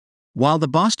While the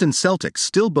Boston Celtics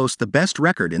still boast the best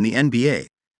record in the NBA,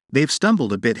 they've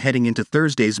stumbled a bit heading into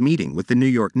Thursday's meeting with the New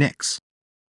York Knicks.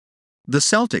 The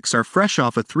Celtics are fresh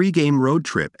off a 3-game road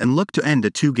trip and look to end a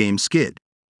 2-game skid.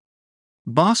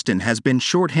 Boston has been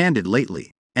short-handed lately,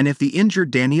 and if the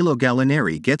injured Danilo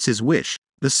Gallinari gets his wish,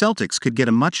 the Celtics could get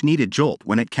a much-needed jolt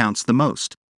when it counts the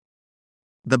most.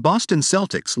 The Boston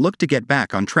Celtics look to get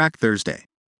back on track Thursday.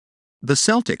 The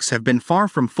Celtics have been far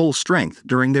from full strength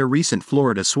during their recent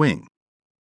Florida swing.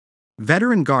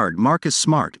 Veteran guard Marcus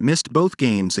Smart missed both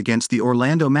games against the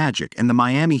Orlando Magic and the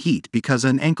Miami Heat because of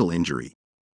an ankle injury.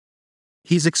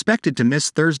 He's expected to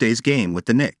miss Thursday's game with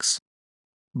the Knicks.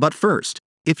 But first,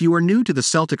 if you are new to the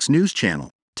Celtics news channel,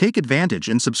 take advantage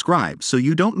and subscribe so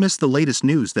you don't miss the latest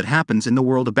news that happens in the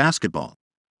world of basketball.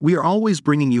 We are always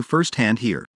bringing you firsthand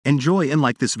here. Enjoy and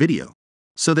like this video,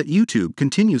 so that YouTube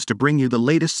continues to bring you the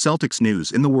latest Celtics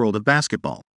news in the world of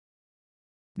basketball.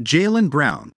 Jaylen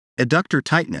Brown, adductor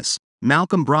tightness,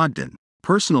 Malcolm Brogdon,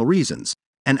 personal reasons,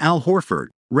 and Al Horford,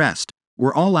 rest,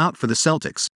 were all out for the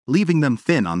Celtics, leaving them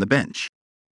thin on the bench.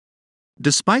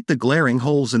 Despite the glaring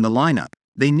holes in the lineup,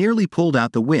 they nearly pulled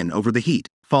out the win over the Heat,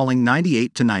 falling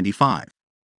 98-95.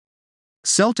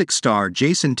 Celtics star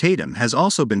Jason Tatum has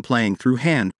also been playing through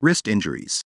hand-wrist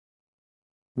injuries.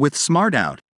 With Smart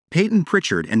out, Peyton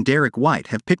Pritchard and Derek White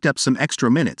have picked up some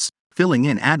extra minutes, filling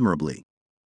in admirably.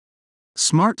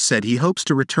 Smart said he hopes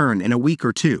to return in a week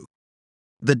or two.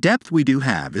 The depth we do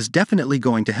have is definitely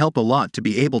going to help a lot to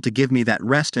be able to give me that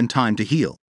rest and time to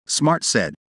heal, Smart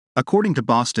said, according to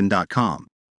Boston.com.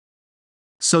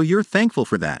 So you're thankful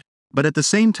for that, but at the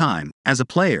same time, as a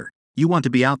player, you want to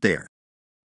be out there.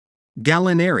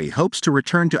 Gallinari hopes to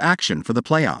return to action for the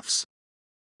playoffs.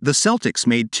 The Celtics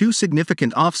made 2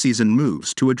 significant offseason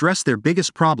moves to address their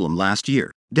biggest problem last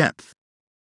year, depth.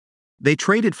 They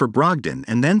traded for Brogdon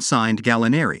and then signed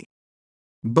Gallinari.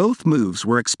 Both moves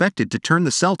were expected to turn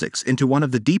the Celtics into one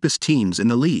of the deepest teams in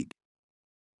the league.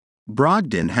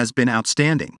 Brogdon has been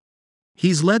outstanding.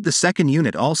 He's led the second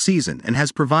unit all season and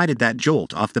has provided that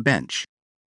jolt off the bench.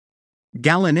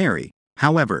 Gallinari,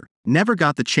 however, never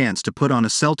got the chance to put on a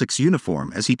Celtics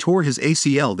uniform as he tore his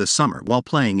ACL this summer while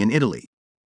playing in Italy.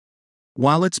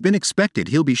 While it's been expected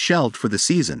he'll be shelved for the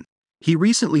season, he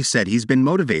recently said he's been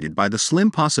motivated by the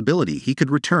slim possibility he could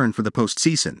return for the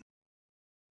postseason.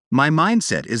 My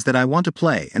mindset is that I want to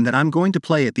play and that I'm going to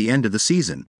play at the end of the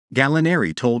season,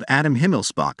 Gallinari told Adam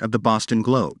Himmelsbach of the Boston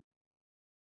Globe.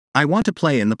 I want to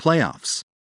play in the playoffs.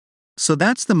 So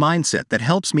that's the mindset that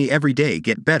helps me every day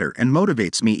get better and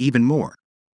motivates me even more.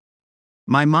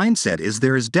 My mindset is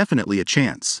there is definitely a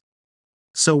chance.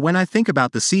 So when I think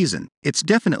about the season, it's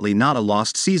definitely not a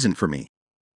lost season for me.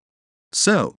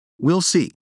 So, we'll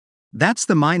see. That's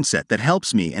the mindset that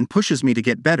helps me and pushes me to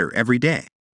get better every day.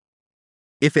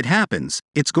 If it happens,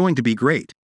 it's going to be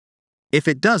great. If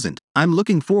it doesn't, I'm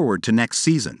looking forward to next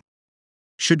season.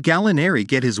 Should Gallinari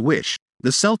get his wish,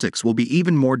 the Celtics will be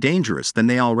even more dangerous than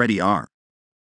they already are.